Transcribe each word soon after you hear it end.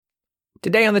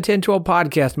Today on the 1012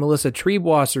 podcast, Melissa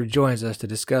Triebwasser joins us to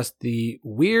discuss the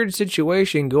weird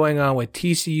situation going on with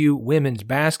TCU women's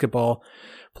basketball.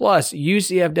 Plus,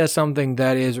 UCF does something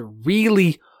that is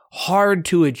really hard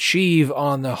to achieve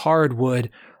on the hardwood.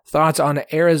 Thoughts on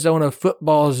Arizona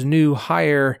football's new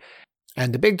hire.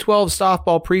 And the Big 12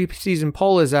 softball preseason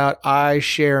poll is out. I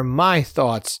share my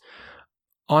thoughts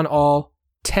on all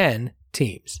 10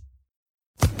 teams.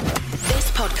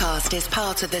 This podcast is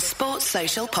part of the Sports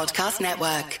Social Podcast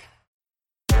Network.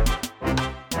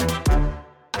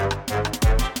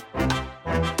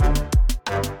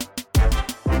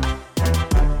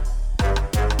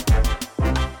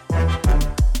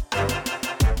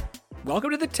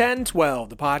 Welcome to the 10-12,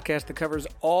 the podcast that covers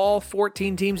all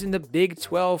 14 teams in the Big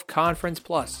 12 Conference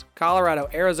plus Colorado,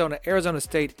 Arizona, Arizona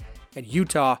State, and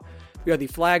Utah. We are the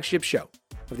flagship show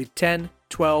of the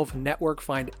 1012 Network.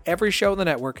 Find every show on the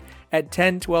network at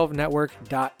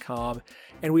 1012network.com.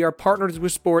 And we are partners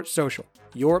with Sports Social,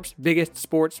 Europe's biggest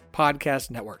sports podcast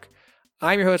network.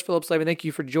 I'm your host, Philip Slavin. Thank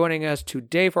you for joining us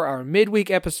today for our midweek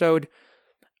episode.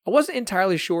 I wasn't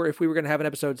entirely sure if we were going to have an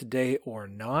episode today or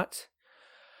not.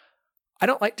 I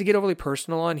don't like to get overly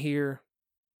personal on here.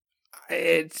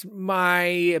 It's my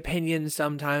opinion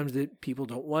sometimes that people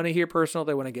don't want to hear personal.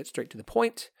 They want to get straight to the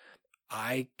point.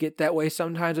 I get that way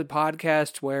sometimes with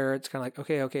podcasts where it's kind of like,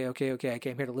 okay. I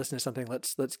came here to listen to something.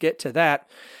 Let's get to that.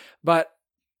 But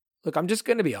look, I'm just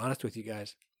going to be honest with you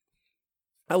guys.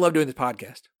 I love doing this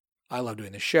podcast. I love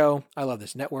doing this show. I love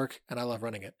this network, and I love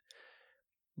running it.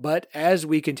 But as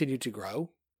we continue to grow,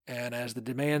 and as the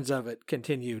demands of it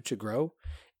continue to grow,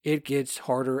 it gets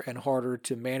harder and harder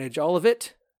to manage all of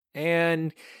it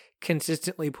and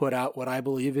consistently put out what I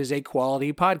believe is a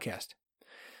quality podcast.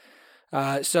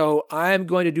 So I'm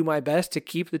going to do my best to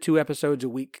keep the 2 episodes a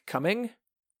week coming,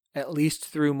 at least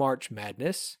through March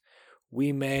Madness.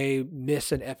 We may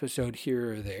miss an episode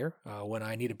here or there when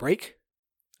I need a break.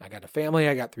 I got a family.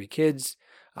 I got 3 kids.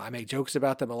 I make jokes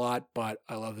about them a lot, but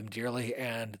I love them dearly,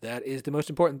 and that is the most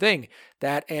important thing.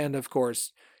 That and, of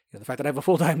course, the fact that I have a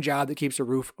full-time job that keeps a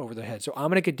roof over their head. So I'm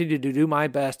going to continue to do my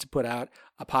best to put out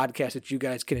a podcast that you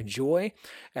guys can enjoy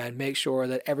and make sure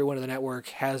that everyone in the network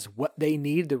has what they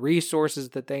need, the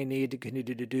resources that they need to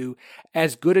continue to do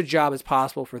as good a job as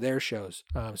possible for their shows.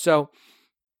 So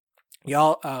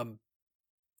y'all, if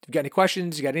you got any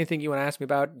questions, you got anything you want to ask me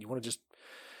about, you want to just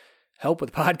help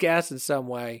with the podcast in some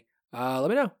way, let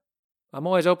me know. I'm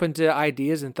always open to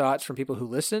ideas and thoughts from people who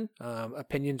listen.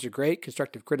 Opinions are great.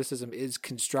 Constructive criticism is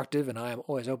constructive, and I am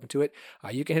always open to it.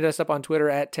 You can hit us up on Twitter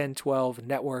at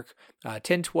 1012network.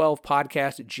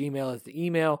 1012podcast@gmail is the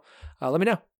email. Let me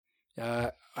know.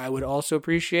 I would also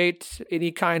appreciate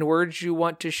any kind words you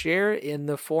want to share in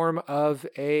the form of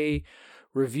a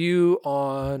review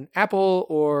on Apple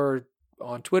or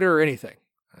on Twitter or anything.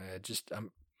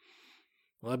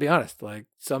 Well, I'll be honest,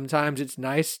 sometimes it's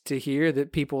nice to hear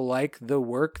that people like the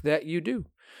work that you do.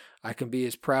 I can be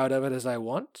as proud of it as I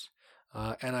want,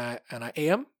 and I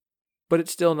am, but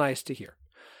it's still nice to hear.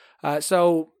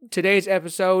 So today's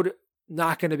episode,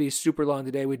 not going to be super long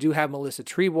today. We do have Melissa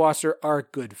Triebwasser, our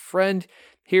good friend,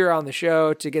 here on the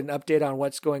show to get an update on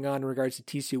what's going on in regards to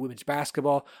TCU women's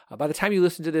basketball. By the time you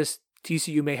listen to this,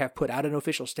 TCU may have put out an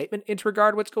official statement in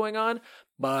regard to what's going on,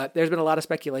 but there's been a lot of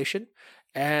speculation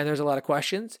and there's a lot of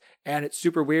questions, and it's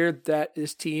super weird that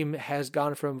this team has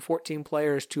gone from 14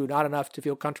 players to not enough to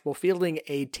feel comfortable fielding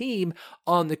a team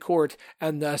on the court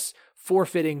and thus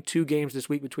forfeiting 2 games this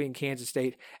week between Kansas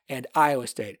State and Iowa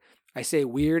State. I say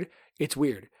weird, it's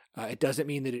weird. It doesn't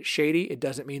mean that it's shady. It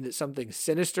doesn't mean that something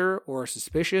sinister or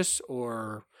suspicious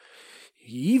or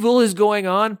evil is going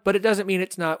on, but it doesn't mean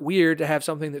it's not weird to have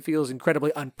something that feels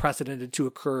incredibly unprecedented to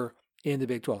occur in the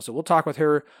Big 12. So we'll talk with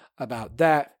her about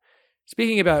that.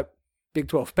 Speaking about Big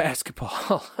 12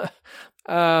 basketball,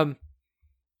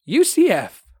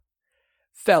 UCF,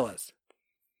 fellas,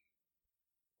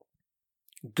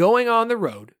 going on the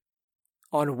road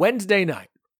on Wednesday night,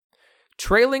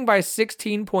 trailing by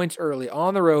 16 points early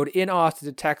on the road in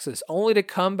Austin, Texas, only to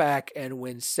come back and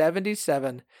win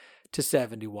 77-71.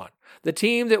 The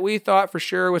team that we thought for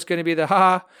sure was going to be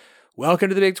welcome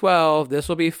to the Big 12, this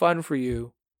will be fun for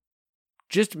you,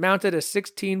 just mounted a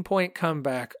 16-point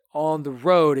comeback on the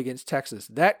road against Texas.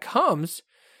 That comes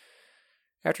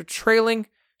after trailing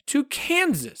to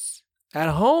Kansas at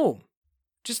home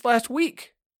just last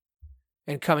week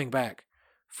and coming back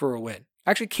for a win.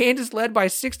 Actually, Kansas led by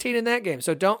 16 in that game,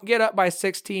 so don't get up by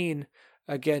 16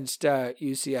 against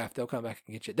UCF. They'll come back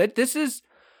and get you.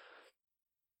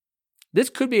 This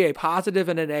could be a positive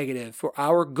and a negative for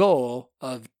our goal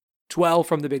of 12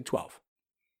 from the Big 12.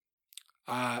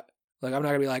 Like, I'm not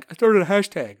going to be like, I started a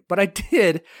hashtag, but I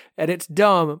did, and it's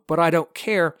dumb, but I don't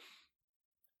care.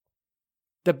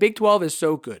 The Big 12 is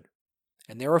so good.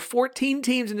 And there are 14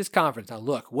 teams in this conference. Now,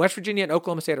 look, West Virginia and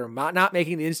Oklahoma State are not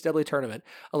making the NCAA tournament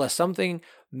unless something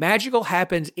magical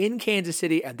happens in Kansas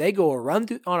City and they go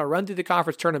on a run through the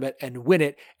conference tournament and win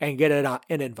it and get an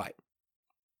invite.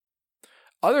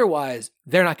 Otherwise,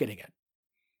 they're not getting in.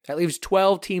 That leaves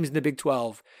 12 teams in the Big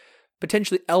 12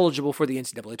 potentially eligible for the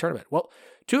NCAA tournament. Well,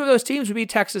 two of those teams would be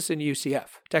Texas and UCF.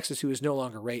 Texas, who is no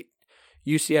longer ranked.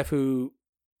 UCF, who,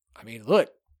 I mean,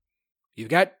 look, you've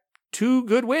got 2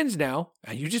 good wins now,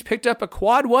 and you just picked up a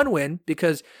quad 1 win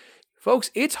because,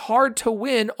 folks, it's hard to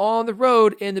win on the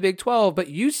road in the Big 12, but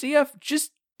UCF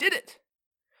just did it.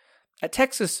 At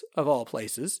Texas, of all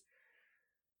places,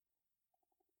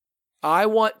 I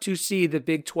want to see the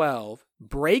Big 12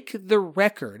 break the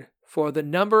record for the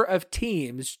number of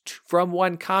teams from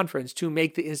one conference to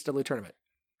make the NCAA tournament.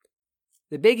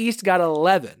 The Big East got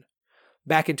 11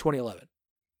 back in 2011.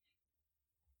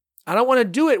 I don't want to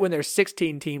do it when there's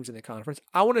 16 teams in the conference.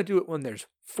 I want to do it when there's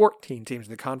 14 teams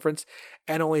in the conference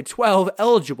and only 12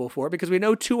 eligible for it because we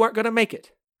know 2 aren't going to make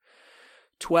it.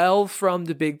 12 from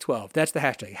the Big 12. That's the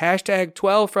hashtag. Hashtag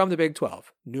 12 from the Big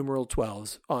 12. Numeral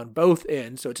 12s on both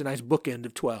ends, so it's a nice bookend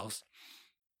of 12s.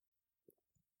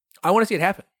 I want to see it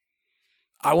happen.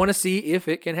 I want to see if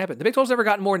it can happen. The Big 12's never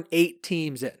gotten more than 8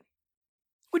 teams in,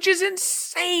 which is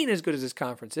insane as good as this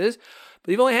conference is.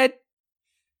 But you've only had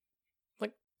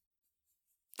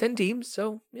 10 teams,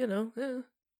 so,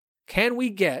 Can we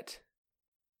get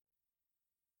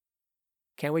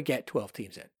 12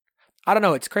 teams in? I don't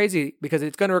know. It's crazy because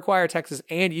it's going to require Texas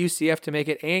and UCF to make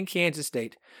it and Kansas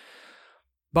State.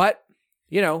 But,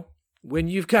 when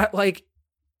you've got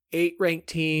 8 ranked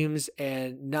teams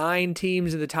and 9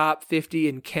 teams in the top 50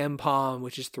 in KenPom,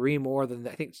 which is 3 more than,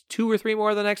 I think it's 2 or 3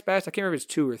 more than the next best. I can't remember if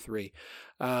it's 2 or 3.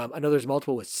 I know there's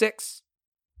multiple with 6.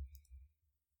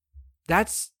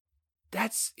 That's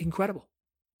incredible.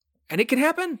 And it can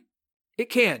happen. It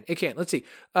can. Let's see.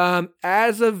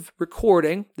 As of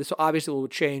recording, this obviously will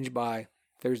change by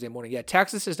Thursday morning. Yeah,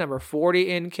 Texas is number 40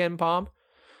 in KenPom.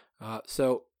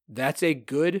 So that's a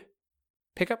good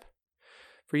pickup.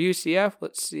 For UCF,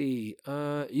 let's see.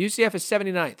 UCF is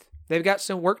 79th. They've got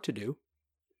some work to do.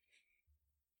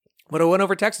 But a win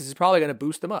over Texas is probably going to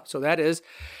boost them up. So that is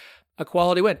a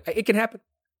quality win. It can happen.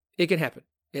 It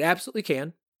absolutely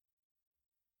can.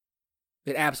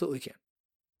 It absolutely can.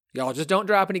 Y'all just don't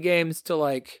drop any games to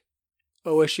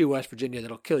OSU, West Virginia.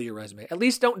 That'll kill your resume. At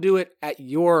least don't do it at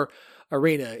your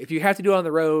arena. If you have to do it on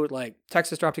the road,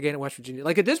 Texas dropped a game at West Virginia.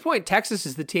 At this point, Texas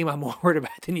is the team I'm more worried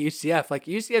about than UCF.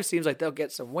 UCF seems like they'll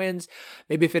get some wins,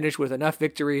 maybe finish with enough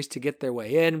victories to get their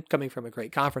way in, coming from a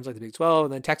great conference like the Big 12,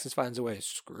 and then Texas finds a way to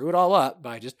screw it all up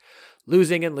by just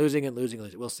losing and losing and losing.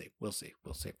 We'll see.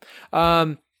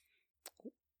 I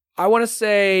want to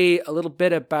say a little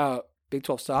bit about Big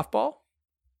 12 softball.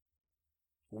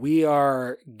 We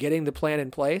are getting the plan in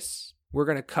place. We're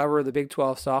going to cover the Big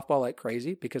 12 softball like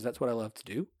crazy because that's what I love to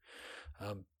do.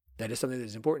 That is something that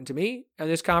is important to me. And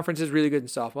this conference is really good in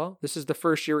softball. This is the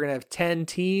first year we're going to have 10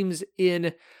 teams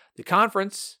in the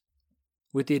conference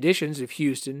with the additions of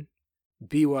Houston,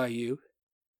 BYU,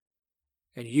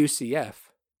 and UCF.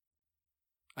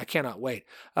 I cannot wait.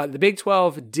 The Big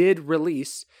 12 did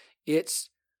release its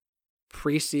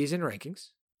preseason rankings.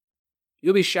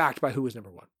 You'll be shocked by who was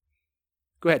number 1.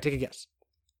 Go ahead, take a guess.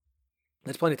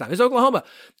 There's plenty of time. It's Oklahoma,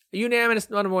 a unanimous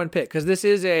number 1 pick, because this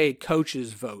is a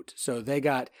coach's vote. So they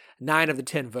got 9 of the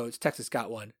 10 votes. Texas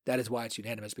got 1. That is why it's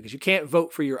unanimous, because you can't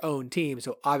vote for your own team.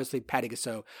 So obviously, Patty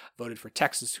Gasso voted for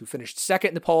Texas, who finished second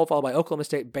in the poll, followed by Oklahoma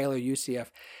State, Baylor, UCF,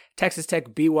 Texas Tech,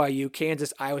 BYU,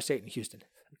 Kansas, Iowa State, and Houston.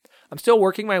 I'm still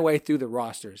working my way through the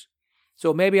rosters,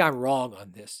 so maybe I'm wrong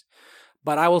on this.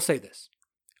 But I will say this.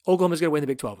 Oklahoma's going to win the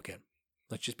Big 12 again.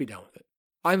 Let's just be done with it.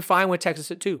 I'm fine with Texas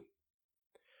at 2.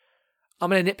 I'm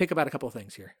going to nitpick about a couple of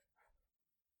things here.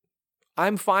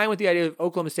 I'm fine with the idea of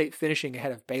Oklahoma State finishing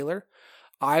ahead of Baylor.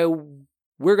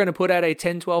 We're going to put out a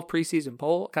 10-12 preseason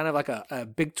poll, kind of like a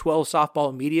Big 12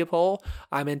 softball media poll.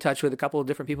 I'm in touch with a couple of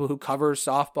different people who cover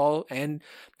softball and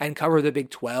cover the Big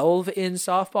 12 in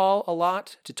softball a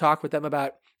lot to talk with them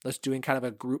about let's doing kind of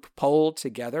a group poll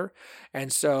together.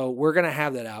 And so we're going to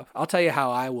have that out. I'll tell you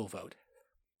how I will vote.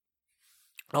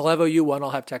 I'll have OU 1. I'll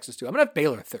have Texas 2. I'm going to have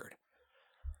Baylor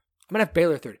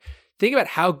 3rd. Think about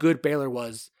how good Baylor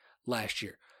was last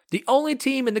year. The only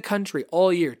team in the country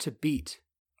all year to beat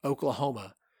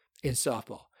Oklahoma in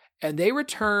softball. And they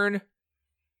return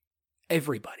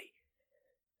everybody.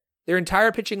 Their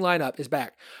entire pitching lineup is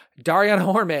back. Dariana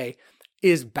Horme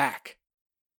is back.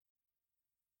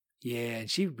 Yeah, and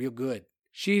she's real good.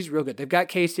 She's real good. They've got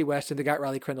Casey West and they got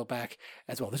Riley Crandall back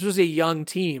as well. This was a young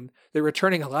team. They're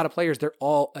returning a lot of players. They're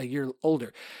all a year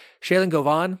older. Shaylin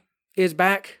Govan is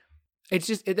back. It's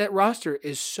just, that roster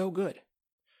is so good.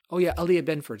 Oh yeah, Aaliyah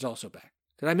Benford's also back.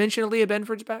 Did I mention Aaliyah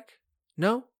Benford's back?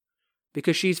 No?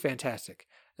 Because she's fantastic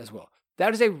as well.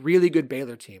 That is a really good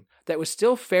Baylor team that was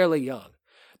still fairly young.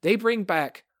 They bring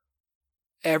back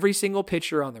every single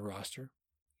pitcher on the roster.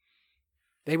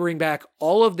 They bring back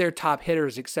all of their top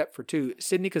hitters except for two.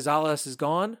 Sydney Cazales is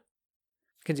gone.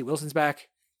 Mackenzie Wilson's back.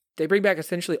 They bring back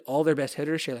essentially all their best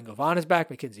hitters. Shaylin Govan is back.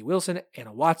 Mackenzie Wilson,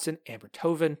 Anna Watson, Amber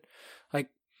Tovin.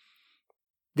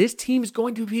 This team's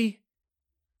going to be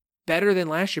better than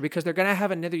last year because they're going to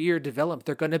have another year developed.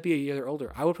 They're going to be a year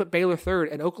older. I would put Baylor third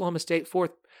and Oklahoma State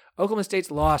fourth. Oklahoma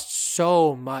State's lost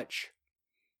so much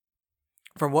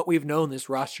from what we've known this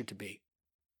roster to be.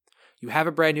 You have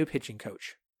a brand new pitching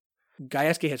coach.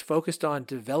 Gajewski has focused on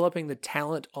developing the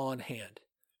talent on hand.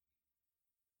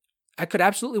 That could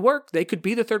absolutely work. They could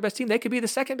be the third best team. They could be the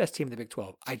second best team in the Big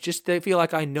 12. I just feel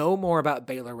like I know more about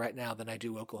Baylor right now than I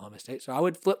do Oklahoma State. So I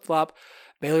would flip-flop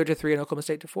Baylor to 3 and Oklahoma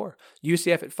State to 4.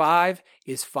 UCF at 5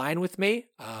 is fine with me.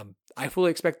 I fully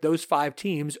expect those 5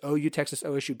 teams, OU, Texas,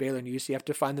 OSU, Baylor, and UCF,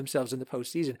 to find themselves in the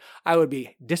postseason. I would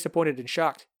be disappointed and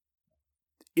shocked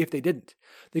if they didn't.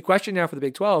 The question now for the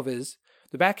Big 12 is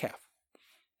the back half.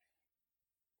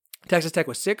 Texas Tech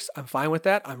was 6. I'm fine with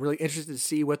that. I'm really interested to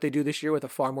see what they do this year with a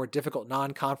far more difficult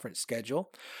non-conference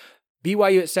schedule.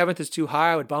 BYU at 7th is too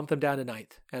high. I would bump them down to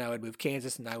 9th, and I would move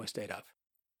Kansas and Iowa State up.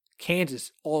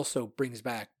 Kansas also brings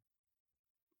back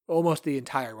almost the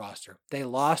entire roster. They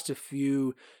lost a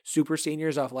few super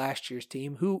seniors off last year's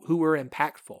team who were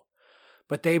impactful,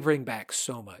 but they bring back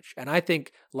so much. And I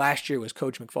think last year was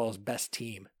Coach McFall's best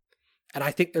team, and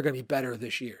I think they're going to be better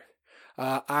this year.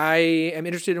 I am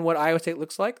interested in what Iowa State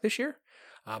looks like this year.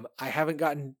 I haven't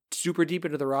gotten super deep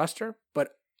into the roster,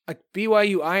 but like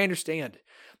BYU, I understand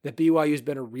that BYU has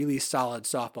been a really solid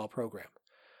softball program.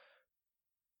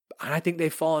 And I think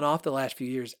they've fallen off the last few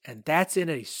years, and that's in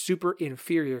a super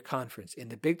inferior conference. In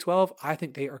the Big 12, I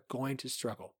think they are going to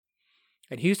struggle.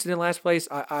 And Houston in last place,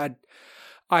 I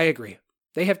agree.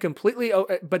 They have completely,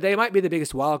 but they might be the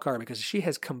biggest wild card because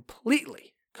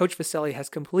Coach Vaselli has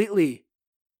completely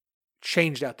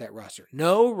changed out that roster.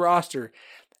 No roster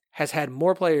has had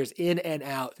more players in and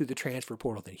out through the transfer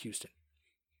portal than Houston.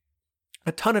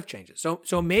 A ton of changes.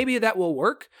 So maybe that will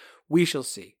work. We shall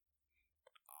see.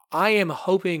 I am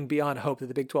hoping beyond hope that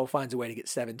the Big 12 finds a way to get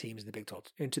 7 teams in the Big 12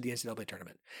 into the NCAA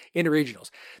tournament, into regionals.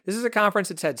 This is a conference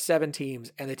that's had 7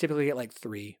 teams, and they typically get like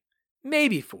 3,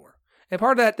 maybe 4. And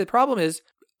part of that, the problem is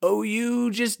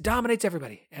OU just dominates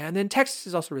everybody. And then Texas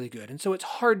is also really good. And so it's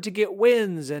hard to get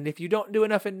wins. And if you don't do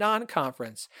enough in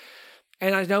non-conference,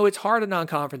 and I know it's hard in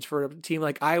non-conference for a team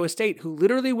like Iowa State, who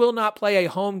literally will not play a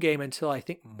home game until I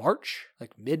think March,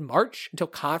 like mid-March, until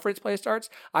conference play starts.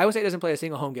 Iowa State doesn't play a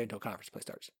single home game until conference play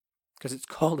starts because it's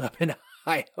called up in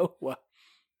Iowa.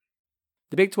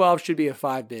 The Big 12 should be a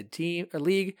 5-bid team or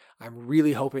league. I'm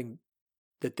really hoping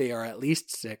that they are at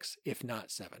least 6, if not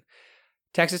 7.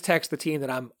 Texas Tech's the team that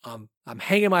I'm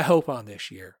hanging my hope on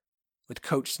this year with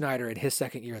Coach Snyder in his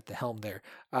second year at the helm there.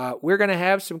 We're going to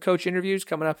have some coach interviews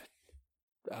coming up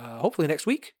hopefully next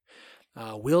week.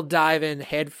 We'll dive in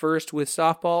head first with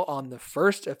softball on the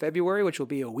 1st of February, which will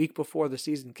be a week before the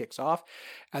season kicks off.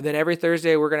 And then every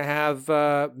Thursday, we're going to have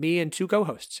me and 2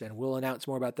 co-hosts, and we'll announce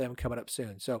more about them coming up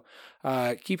soon. So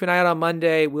keep an eye out on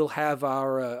Monday. We'll have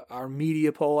our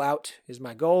media poll out is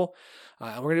my goal.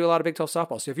 And we're going to do a lot of Big 12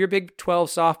 softball. So if you're a Big 12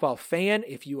 softball fan,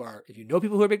 if you know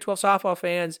people who are Big 12 softball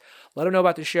fans, let them know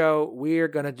about the show. We're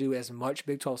going to do as much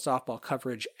Big 12 softball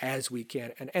coverage as we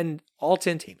can, and all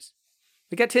 10 teams.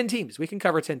 We got 10 teams. We can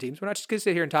cover 10 teams. We're not just going to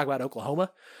sit here and talk about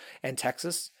Oklahoma and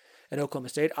Texas and Oklahoma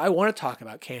State. I want to talk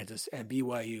about Kansas and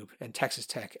BYU and Texas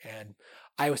Tech and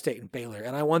Iowa State and Baylor.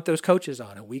 And I want those coaches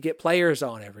on, and we get players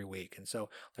on every week. And so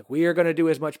we are going to do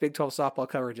as much Big 12 softball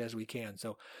coverage as we can.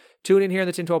 So tune in here in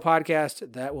the 10-12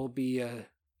 podcast. That will be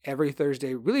every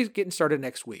Thursday, really getting started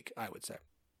next week, I would say.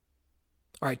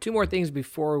 All right, 2 more things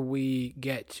before we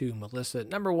get to Melissa.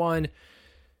 Number 1,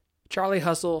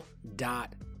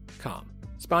 charliehustle.com.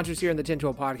 Sponsors here in the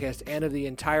 10-12 podcast and of the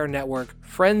entire network,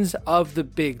 friends of the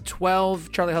Big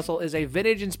 12. Charlie Hustle is a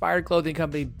vintage-inspired clothing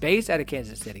company based out of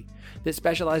Kansas City that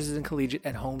specializes in collegiate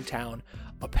and hometown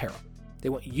apparel. They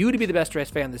want you to be the best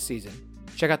dressed fan this season.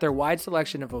 Check out their wide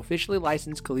selection of officially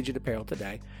licensed collegiate apparel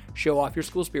today. Show off your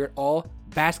school spirit all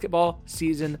basketball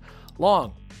season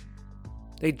long.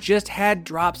 They just had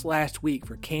drops last week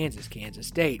for Kansas, Kansas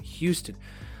State, Houston.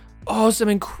 Oh, some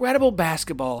incredible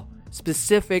basketball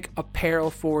specific apparel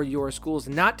for your schools,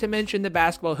 not to mention the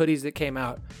basketball hoodies that came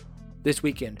out this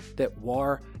weekend that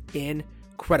were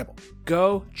incredible.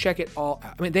 Go check it all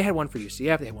out. I mean, they had one for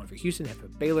UCF, they had one for Houston, they had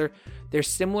one for Baylor. They're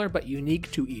similar but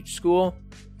unique to each school.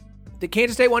 The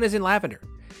Kansas State one is in lavender.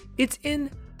 It's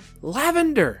in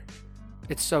lavender.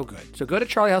 It's so good. So go to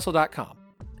charliehustle.com.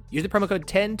 Use the promo code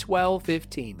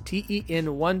 101215,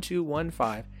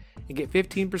 TEN1215, and get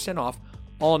 15% off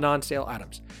all non-sale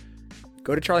items.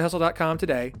 Go to charliehustle.com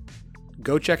today.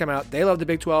 Go check them out. They love the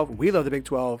Big 12. We love the Big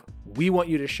 12. We want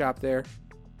you to shop there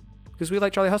because we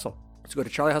like Charlie Hustle. So go to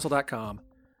charliehustle.com.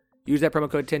 Use that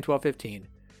promo code 101215.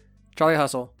 Charlie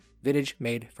Hustle, vintage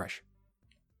made fresh.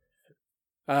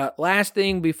 Last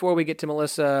thing before we get to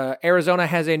Melissa, Arizona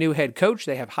has a new head coach.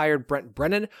 They have hired Brent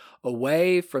Brennan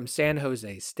away from San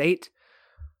Jose State.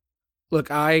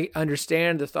 Look, I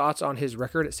understand the thoughts on his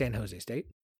record at San Jose State.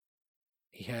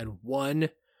 He had one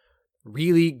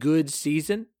really good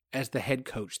season as the head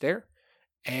coach there,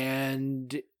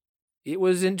 and it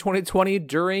was in 2020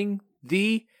 during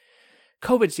the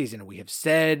COVID season. We have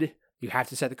said you have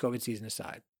to set the COVID season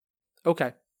aside.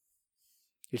 Okay.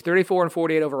 He's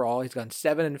 34-48 overall. He's gone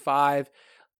 7-5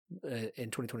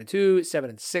 in 2022,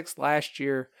 7-6 last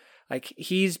year. Like,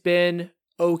 he's been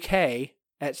okay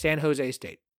at San Jose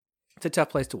State. It's a tough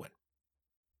place to win.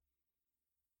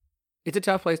 It's a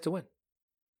tough place to win.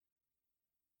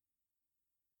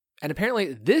 And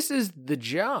apparently this is the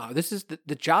job. This is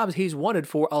the jobs he's wanted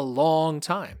for a long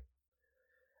time.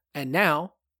 And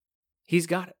now he's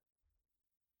got it.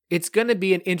 It's going to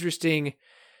be an interesting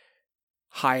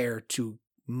hire to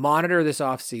monitor this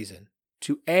offseason,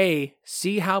 to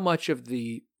see how much of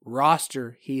the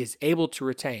roster he is able to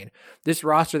retain. This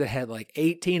roster that had like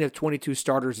 18 of 22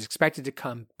 starters is expected to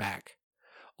come back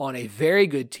on a very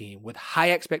good team with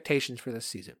high expectations for this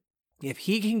season. If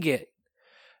he can get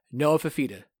Noah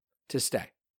Fifita to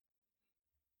stay,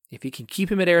 if he can keep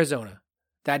him at Arizona,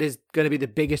 that is going to be the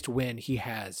biggest win he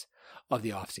has of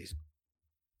the offseason.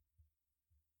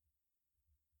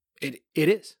 It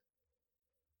is.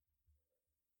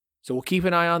 So we'll keep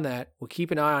an eye on that. We'll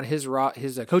keep an eye on his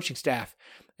coaching staff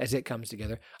as it comes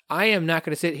together. I am not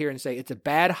going to sit here and say it's a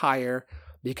bad hire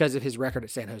because of his record at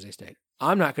San Jose State.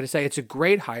 I'm not going to say it's a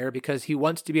great hire because he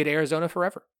wants to be at Arizona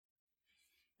forever.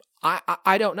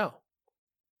 I don't know.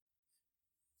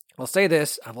 I'll say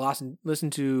this. I've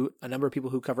listened to a number of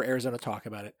people who cover Arizona talk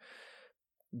about it.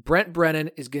 Brent Brennan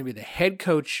is going to be the head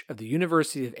coach of the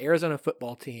University of Arizona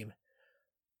football team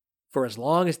for as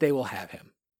long as they will have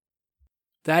him.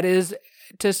 That is,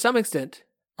 to some extent,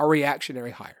 a reactionary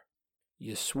hire.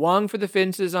 You swung for the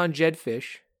fences on Jed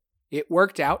Fish. It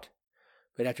worked out,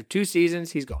 but after 2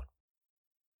 seasons, he's gone.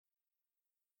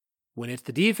 When it's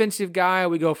the defensive guy,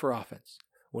 we go for offense.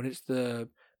 When it's the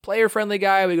player-friendly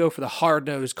guy, we go for the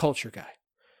hard-nosed culture guy.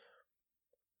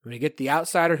 When we get the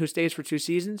outsider who stays for 2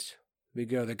 seasons, we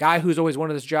go the guy who's always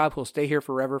wanted this job who'll stay here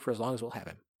forever for as long as we'll have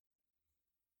him.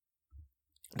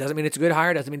 Doesn't mean it's a good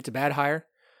hire. Doesn't mean it's a bad hire.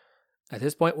 At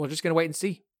this point, we're just going to wait and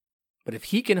see. But if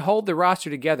he can hold the roster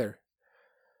together,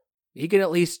 he can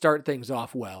at least start things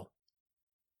off well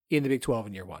in the Big 12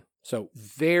 in year 1. So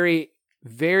very,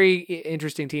 very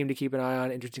interesting team to keep an eye on,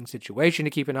 interesting situation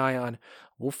to keep an eye on.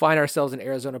 We'll find ourselves an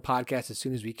Arizona podcast as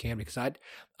soon as we can because I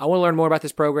want to learn more about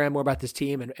this program, more about this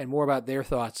team, and more about their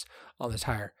thoughts on this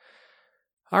hire.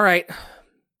 All right.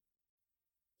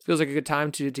 Feels like a good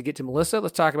time to get to Melissa.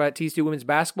 Let's talk about TCU women's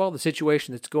basketball, the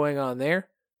situation that's going on there.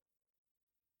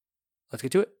 Let's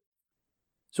get to it.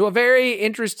 So a very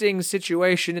interesting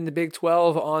situation in the Big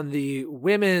 12 on the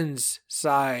women's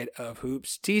side of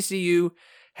hoops. TCU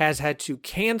has had to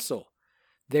cancel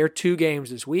their 2 games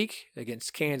this week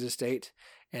against Kansas State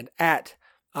and at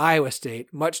Iowa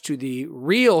State, much to the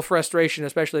real frustration,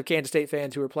 especially of Kansas State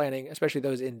fans who are planning, especially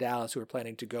those in Dallas who are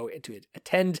planning to go into it,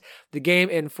 attend the game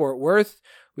in Fort Worth.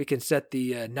 We can set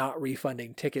the not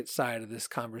refunding ticket side of this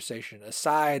conversation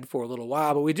aside for a little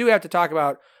while, but we do have to talk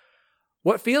about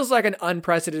what feels like an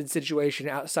unprecedented situation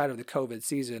outside of the COVID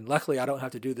season. Luckily, I don't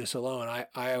have to do this alone.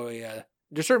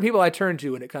 There's certain people I turn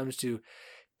to when it comes to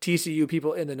TCU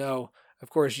people in the know. Of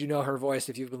course, you know her voice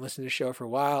if you've been listening to the show for a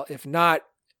while. If not,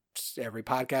 every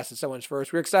podcast is someone's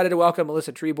first. We're excited to welcome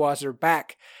Melissa Triebwasser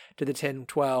back to the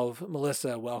 10-12.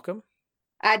 Melissa, welcome.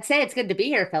 I'd say it's good to be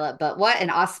here, Philip, but what an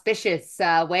auspicious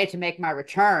way to make my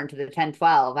return to the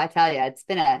 10-12. I tell you, it's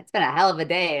been a hell of a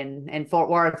day in Fort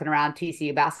Worth and around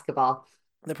TCU basketball.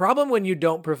 The problem when you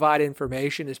don't provide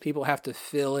information is people have to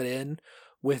fill it in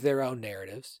with their own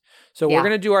narratives. So we're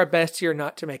going to do our best here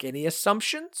not to make any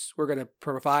assumptions. We're going to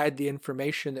provide the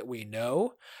information that we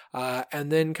know,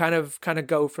 and then kind of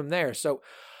go from there. So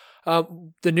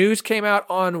The news came out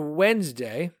on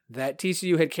Wednesday that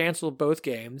TCU had canceled both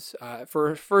games.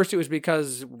 First, it was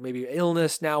because maybe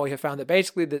illness. Now we have found that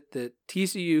basically that the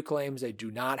TCU claims they do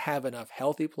not have enough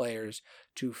healthy players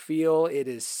to feel it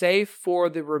is safe for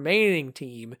the remaining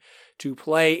team to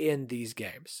play in these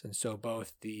games. And so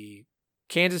both the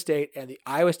Kansas State and the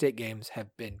Iowa State games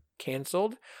have been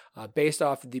canceled based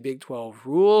off of the Big 12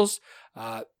 rules.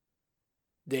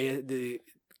 The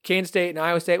Kansas State and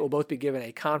Iowa State will both be given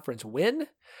a conference win.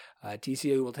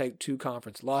 TCU will take 2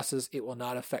 conference losses. It will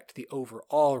not affect the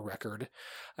overall record.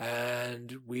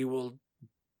 And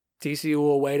TCU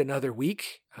will wait another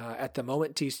week. At the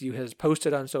moment, TCU has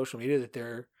posted on social media that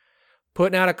they're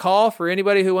putting out a call for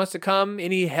anybody who wants to come,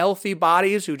 any healthy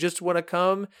bodies who just want to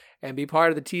come and be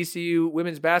part of the TCU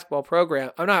women's basketball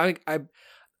program.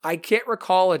 I can't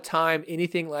recall a time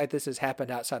anything like this has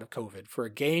happened outside of COVID for a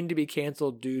game to be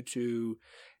canceled due to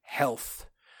health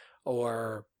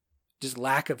or just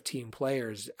lack of team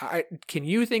players. Can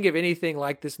you think of anything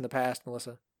like this in the past,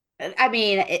 Melissa? I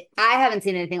mean, I haven't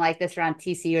seen anything like this around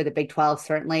TCU or the Big 12,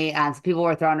 certainly. So people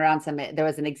were throwing around there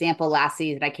was an example last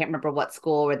season, I can't remember what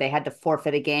school, where they had to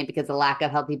forfeit a game because of lack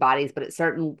of healthy bodies, but it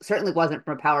certainly wasn't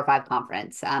from a Power 5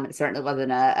 conference. It certainly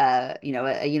wasn't a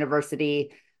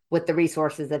university with the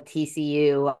resources of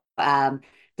TCU.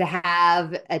 To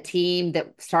have a team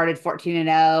that started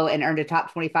 14-0 and earned a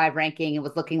top 25 ranking and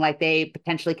was looking like they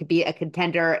potentially could be a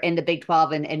contender in the Big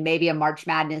 12 and maybe a March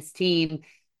Madness team,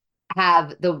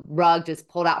 have the rug just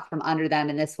pulled out from under them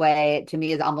in this way, to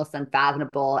me, is almost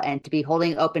unfathomable. And to be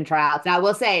holding open tryouts. Now, I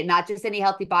will say, not just any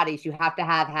healthy bodies, you have to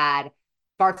have had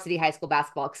varsity high school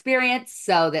basketball experience,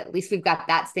 so that at least we've got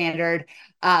that standard.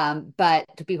 But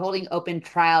to be holding open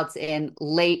tryouts in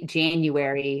late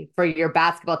January for your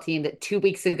basketball team that 2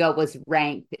 weeks ago was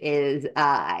ranked is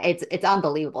it's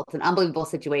unbelievable. It's an unbelievable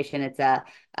situation. It's a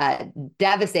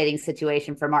devastating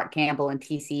situation for Mark Campbell and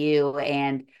TCU.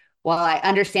 And while I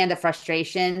understand the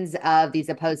frustrations of these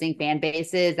opposing fan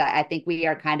bases, I think we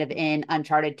are kind of in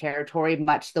uncharted territory,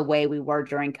 much the way we were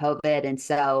during COVID. And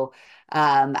so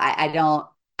I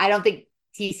don't think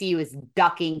TCU is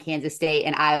ducking Kansas State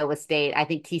and Iowa State. I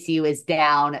think TCU is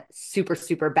down super,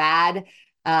 super bad.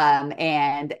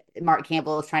 And Mark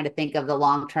Campbell is trying to think of the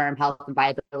long-term health and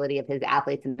viability of his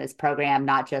athletes in this program,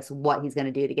 not just what he's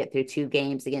going to do to get through 2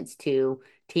 games against 2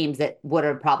 teams that would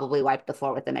have probably wiped the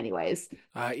floor with them anyways.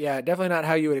 Yeah, definitely not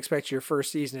how you would expect your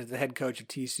first season as the head coach of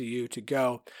TCU to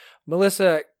go.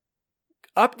 Melissa,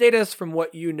 update us from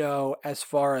what you know as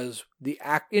far as the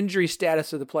injury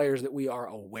status of the players that we are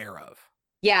aware of.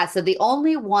 Yeah, so the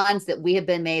only ones that we have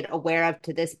been made aware of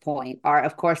to this point are,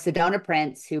 of course, Sedona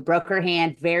Prince, who broke her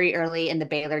hand very early in the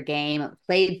Baylor game,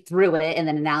 played through it, and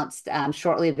then announced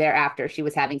shortly thereafter she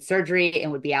was having surgery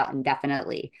and would be out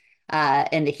indefinitely.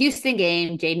 In the Houston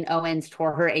game, Jaden Owens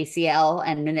tore her ACL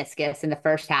and meniscus in the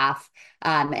first half,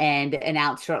 and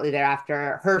announced shortly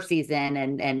thereafter her season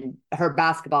and her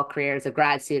basketball career as a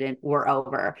grad student were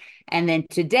over. And then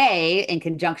today, in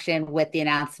conjunction with the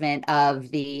announcement of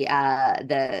the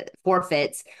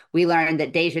forfeits, we learned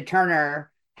that Deja Turner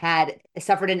had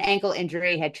suffered an ankle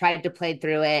injury, had tried to play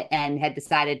through it, and had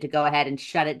decided to go ahead and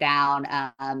shut it down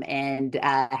and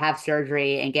have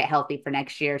surgery and get healthy for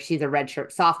next year. She's a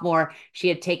redshirt sophomore. She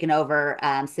had taken over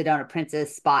Sedona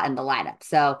Prince's spot in the lineup.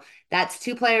 So that's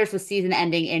 2 players with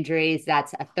season-ending injuries.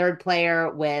 That's a 3rd player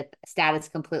with status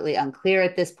completely unclear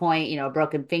at this point. A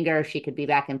broken finger. She could be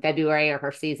back in February, or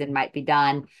her season might be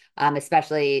done,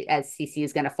 especially as CCU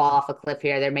is going to fall off a cliff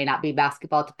here. There may not be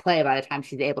basketball to play by the time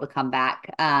she's able to come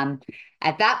back.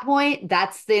 At that point,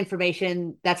 that's the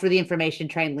information. That's where the information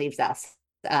train leaves us.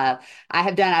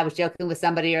 I was joking with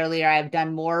somebody earlier, I've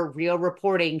done more real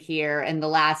reporting here in the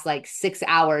last 6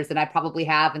 hours than I probably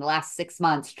have in the last 6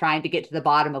 months, trying to get to the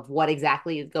bottom of what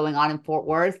exactly is going on in Fort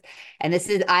Worth. And this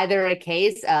is either a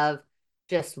case of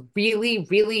just really,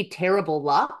 really terrible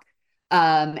luck.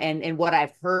 And what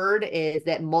I've heard is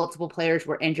that multiple players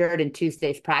were injured in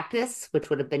Tuesday's practice, which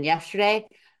would have been yesterday.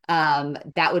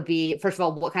 That would be, first of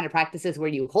all, what kind of practices were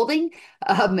you holding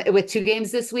with 2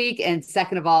 games this week? And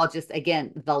second of all, just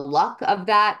again, the luck of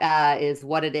that is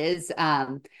what it is.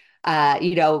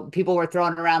 People were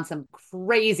throwing around some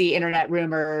crazy internet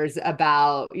rumors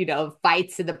about,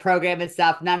 fights in the program and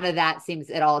stuff. None of that seems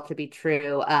at all to be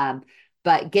true.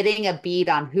 But getting a beat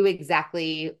on who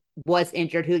exactly was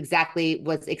injured, who exactly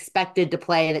was expected to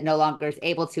play that no longer is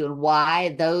able to, and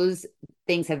why, those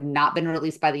things have not been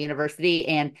released by the university.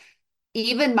 And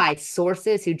even my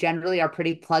sources, who generally are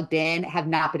pretty plugged in, have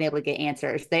not been able to get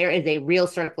answers. There is a real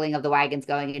circling of the wagons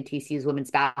going in TCU's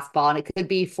women's basketball, and it could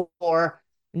be for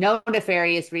no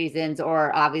nefarious reasons,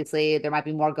 or obviously there might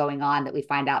be more going on that we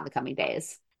find out in the coming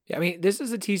days. Yeah, I mean, this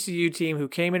is a TCU team who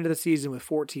came into the season with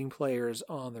 14 players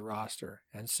on the roster.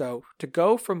 And so to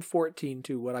go from 14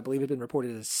 to what I believe has been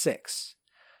reported as 6,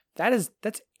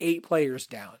 that's 8 players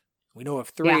down. We know of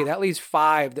 3. Yeah. That leaves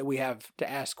 5 that we have to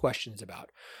ask questions about.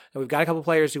 And we've got a couple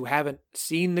players who haven't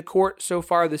seen the court so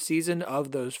far this season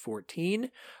of those 14.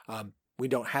 We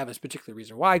don't have a particular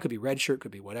reason why. It could be redshirt,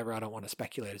 could be whatever. I don't want to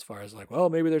speculate as far as like, well,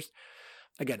 maybe there's...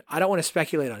 Again, I don't want to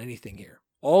speculate on anything here.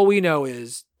 All we know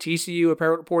is TCU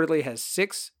reportedly has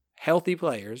 6 healthy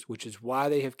players, which is why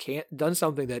they have done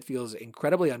something that feels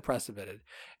incredibly unprecedented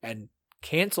and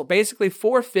basically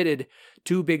forfeited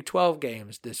 2 Big 12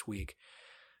 games this week.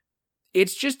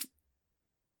 It's just,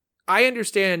 I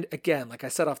understand, again, like I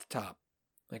said off the top,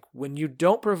 like when you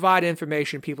don't provide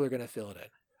information, people are going to fill it in.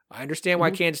 I understand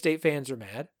why Kansas State fans are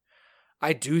mad.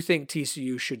 I do think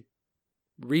TCU should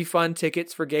refund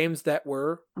tickets for games that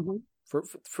were,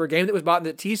 for a game that was bought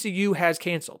that TCU has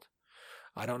canceled.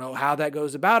 I don't know how that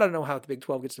goes about. I don't know how the Big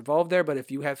 12 gets involved there, but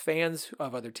if you have fans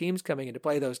of other teams coming in to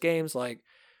play those games, like,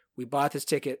 we bought this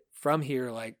ticket from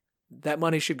here, like, that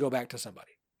money should go back to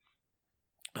somebody.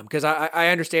 Because I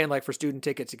understand, like, for student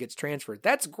tickets, it gets transferred.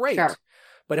 That's great. Sure.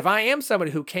 But if I am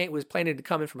somebody who was planning to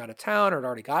come in from out of town or had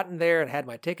already gotten there and had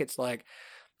my tickets, like,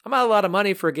 I'm out a lot of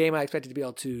money for a game I expected to be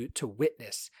able to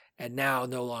witness and now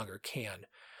no longer can.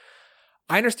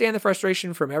 I understand the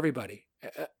frustration from everybody.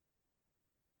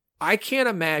 I can't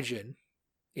imagine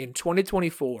in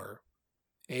 2024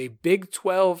 a Big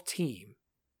 12 team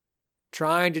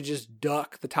trying to just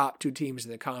duck the top 2 teams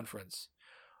in the conference,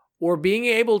 or being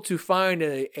able to find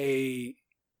a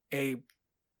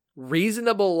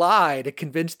reasonable lie to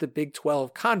convince the Big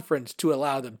 12 conference to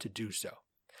allow them to do so.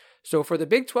 So for the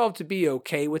Big 12 to be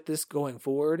okay with this going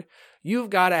forward, you've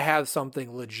got to have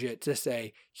something legit to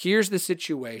say, here's the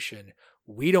situation.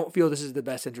 We don't feel this is the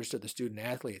best interest of the student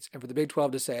athletes. And for the Big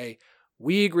 12 to say,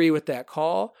 we agree with that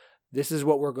call. This is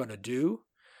what we're going to do.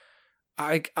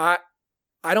 I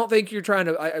don't think you're trying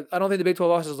to, I don't think the Big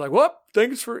 12 office is like, well,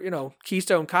 thanks for,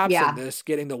 Keystone Cops in this,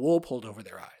 getting the wool pulled over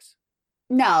their eyes.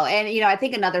 No. And, I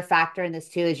think another factor in this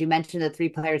too, is you mentioned the 3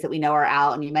 players that we know are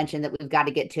out, and you mentioned that we've got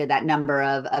to get to that number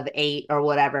of 8 or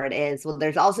whatever it is. Well,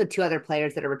 there's also 2 other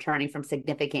players that are returning from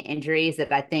significant injuries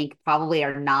that I think probably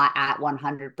are not at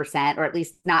 100%, or at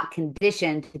least not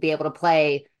conditioned to be able to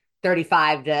play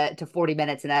 35 to 40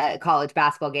 minutes in a college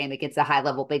basketball game against a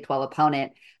high-level Big 12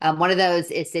 opponent. One of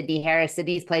those is Sydney Harris.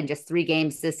 Sydney's played in just 3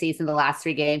 games this season, the last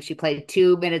 3 games. She played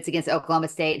 2 minutes against Oklahoma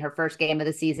State in her first game of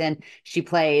the season. She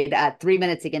played 3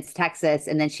 minutes against Texas,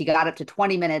 and then she got up to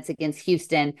 20 minutes against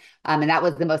Houston, and that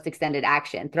was the most extended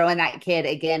action. Throwing that kid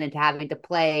again into having to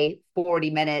play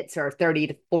 40 minutes or 30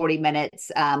 to 40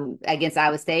 minutes against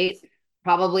Iowa State,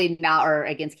 probably not, or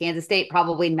against Kansas State,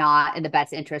 probably not in the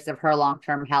best interest of her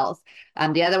long-term health.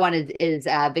 The other one is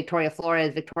Victoria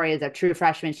Flores. Victoria is a true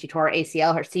freshman. She tore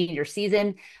ACL her senior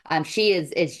season. She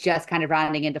is just kind of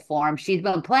rounding into form. She's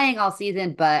been playing all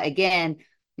season, but again,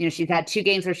 she's had 2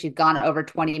 games where she's gone over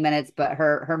 20 minutes, but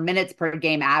her minutes per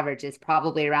game average is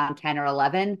probably around 10 or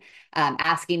 11.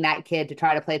 Asking that kid to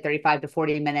try to play 35 to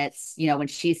 40 minutes, when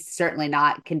she's certainly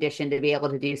not conditioned to be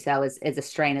able to do so is a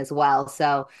strain as well.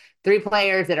 So 3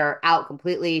 players that are out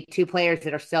completely, 2 players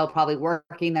that are still probably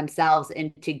working themselves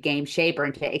into game shape or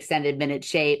into extended minute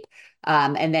shape.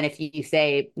 And then if you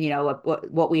say,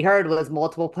 what we heard was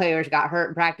multiple players got hurt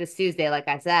in practice Tuesday, like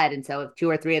I said. And so if 2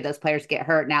 or 3 of those players get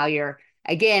hurt, now you're,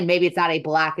 again, maybe it's not a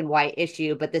black and white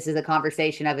issue, but this is a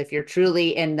conversation of if you're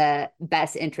truly in the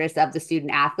best interest of the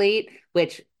student athlete,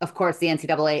 which of course the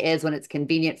NCAA is when it's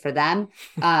convenient for them,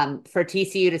 for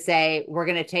TCU to say, we're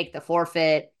going to take the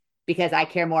forfeit because I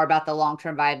care more about the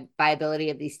long-term viability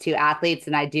of these 2 athletes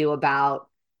than I do about,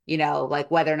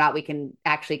 like whether or not we can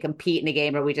actually compete in a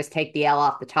game, or we just take the L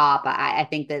off the top. I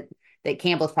think that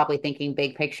Campbell's probably thinking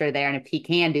big picture there. And if he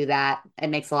can do that,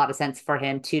 it makes a lot of sense for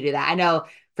him to do that. I know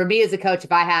for me as a coach,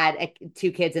 if I had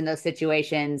 2 kids in those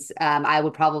situations, I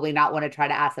would probably not want to try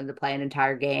to ask them to play an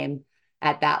entire game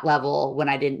at that level when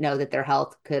I didn't know that their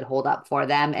health could hold up for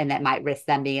them, and that might risk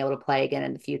them being able to play again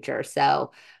in the future.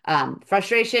 So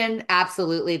frustration,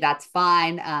 absolutely, that's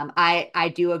fine.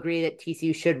 I do agree that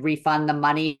TCU should refund the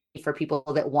money for people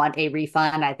that want a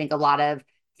refund. I think a lot of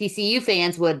TCU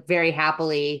fans would very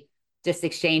happily just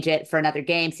exchange it for another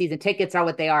game. Season tickets are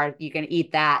what they are. You can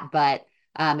eat that. But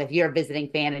if you're a visiting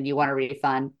fan and you want a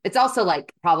refund, it's also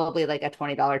probably a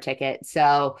 $20 ticket.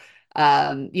 So,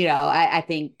 I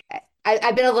think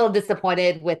I've been a little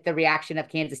disappointed with the reaction of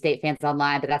Kansas State fans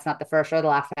online, but that's not the first or the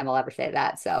last time I'll ever say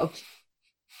that. So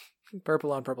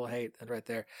purple on purple hate, that's right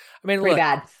there. I mean, pretty look,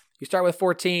 bad. you start with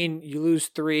 14, you lose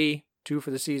 3, 2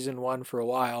 for the season, 1 for a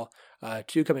while,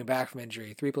 2 coming back from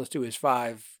injury. 3 plus 2 is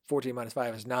 5, 14 minus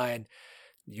 5 is 9.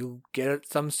 You get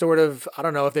some sort of, I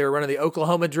don't know if they were running the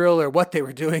Oklahoma drill or what they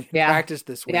were doing in practice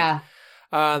this week. Yeah.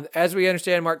 As we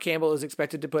understand, Mark Campbell is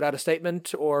expected to put out a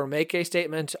statement or make a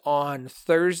statement on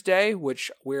Thursday,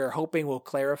 which we're hoping will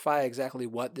clarify exactly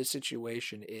what the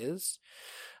situation is.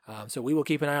 So we will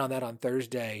keep an eye on that on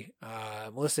Thursday.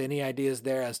 Melissa, any ideas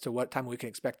there as to what time we can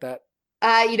expect that?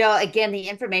 Again, the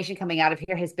information coming out of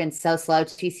here has been so slow.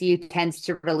 TCU tends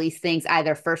to release things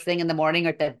either first thing in the morning or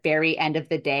at the very end of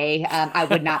the day. I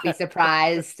would not be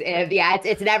surprised if,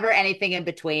 it's never anything in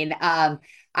between.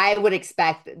 I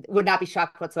would not be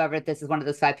shocked whatsoever if this is one of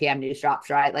those 5 p.m. news drops,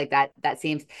 right? Like that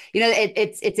seems,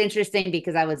 it's interesting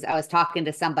because I was talking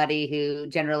to somebody who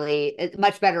generally is a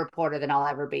much better reporter than I'll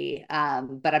ever be.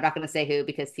 But I'm not going to say who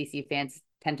because TCU fans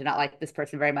tend to not like this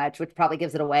person very much, which probably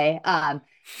gives it away. And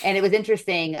it was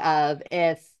interesting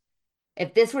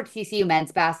if this were TCU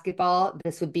men's basketball,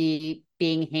 this would be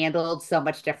being handled so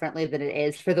much differently than it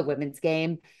is for the women's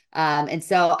game. And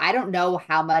so I don't know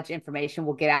how much information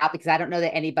we'll get out because I don't know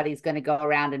that anybody's going to go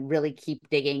around and really keep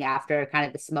digging after kind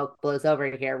of the smoke blows over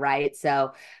here, right?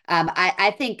 So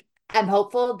I think I'm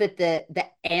hopeful that the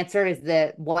answer is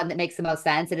the one that makes the most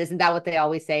sense. And isn't that what they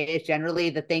always say is generally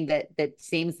the thing that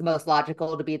seems the most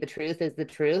logical to be the truth is the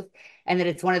truth. And that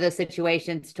it's one of those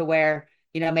situations to where,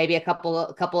 maybe a couple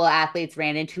of athletes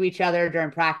ran into each other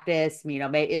during practice,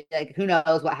 maybe like who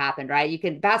knows what happened,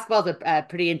 right? Basketball's a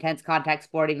pretty intense contact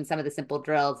sport, even some of the simple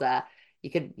drills. You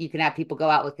can have people go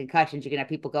out with concussions. You can have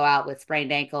people go out with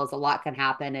sprained ankles. A lot can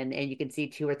happen. And you can see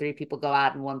 2 or 3 people go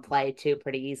out in one play too,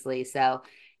 pretty easily. So,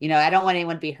 I don't want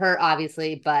anyone to be hurt,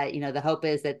 obviously, but, the hope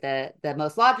is that the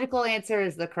most logical answer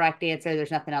is the correct answer.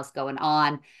 There's nothing else going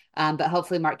on. But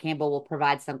hopefully Mark Campbell will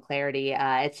provide some clarity.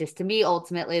 It's just, to me,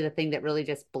 ultimately, the thing that really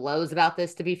just blows about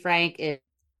this, to be frank,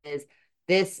 is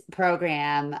this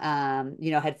program,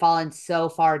 had fallen so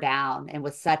far down and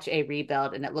was such a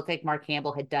rebuild. And it looked like Mark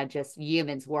Campbell had done just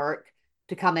yeoman's work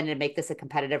to come in and make this a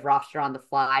competitive roster on the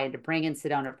fly and to bring in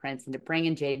Sedona Prince and to bring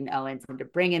in Jaden Owens and to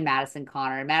bring in Madison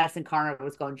Connor. And Madison Connor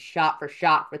was going shot for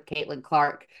shot with Caitlin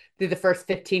Clark through the first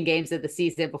 15 games of the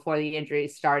season before the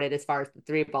injuries started as far as the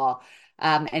 3-ball.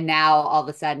 And now all of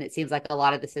a sudden it seems like a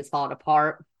lot of this has fallen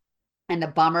apart. And the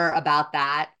bummer about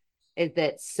that is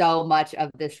that so much of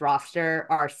this roster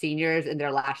are seniors in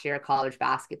their last year of college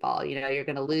basketball. You're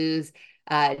going to lose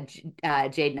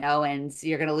Jaden Owens.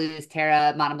 You're going to lose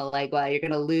Tara Manamalegwa. You're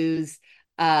going to lose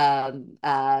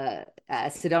Sedona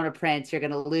Prince. You're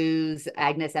going to lose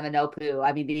Agnes Eminopu.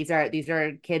 I mean, these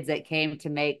are kids that came to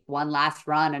make one last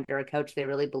run under a coach they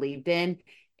really believed in.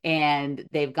 And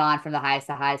they've gone from the highest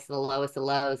of highs to the lowest of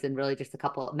lows in really just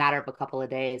matter of a couple of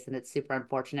days. And it's super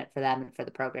unfortunate for them and for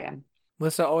the program.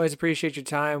 Melissa, always appreciate your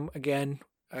time. Again,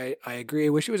 I agree. I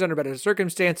wish it was under better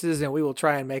circumstances, and we will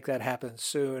try and make that happen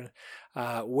soon.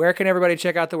 Where can everybody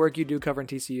check out the work you do covering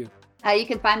TCU? You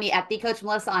can find me at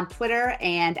 @TheCoachMelissa on Twitter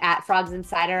and at Frogs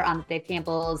Insider on Dave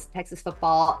Campbell's Texas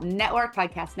Football Network,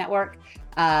 podcast network,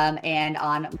 and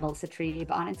on Melissa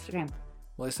Trieb on Instagram.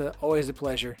 Melissa, always a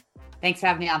pleasure. Thanks for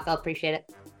having me on, Phil. Appreciate it.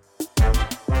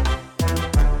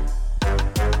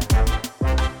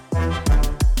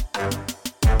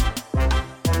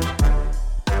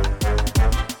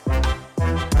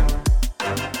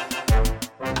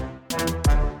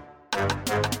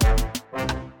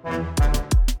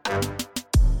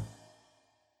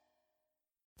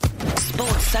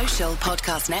 Sports Social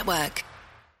Podcast Network.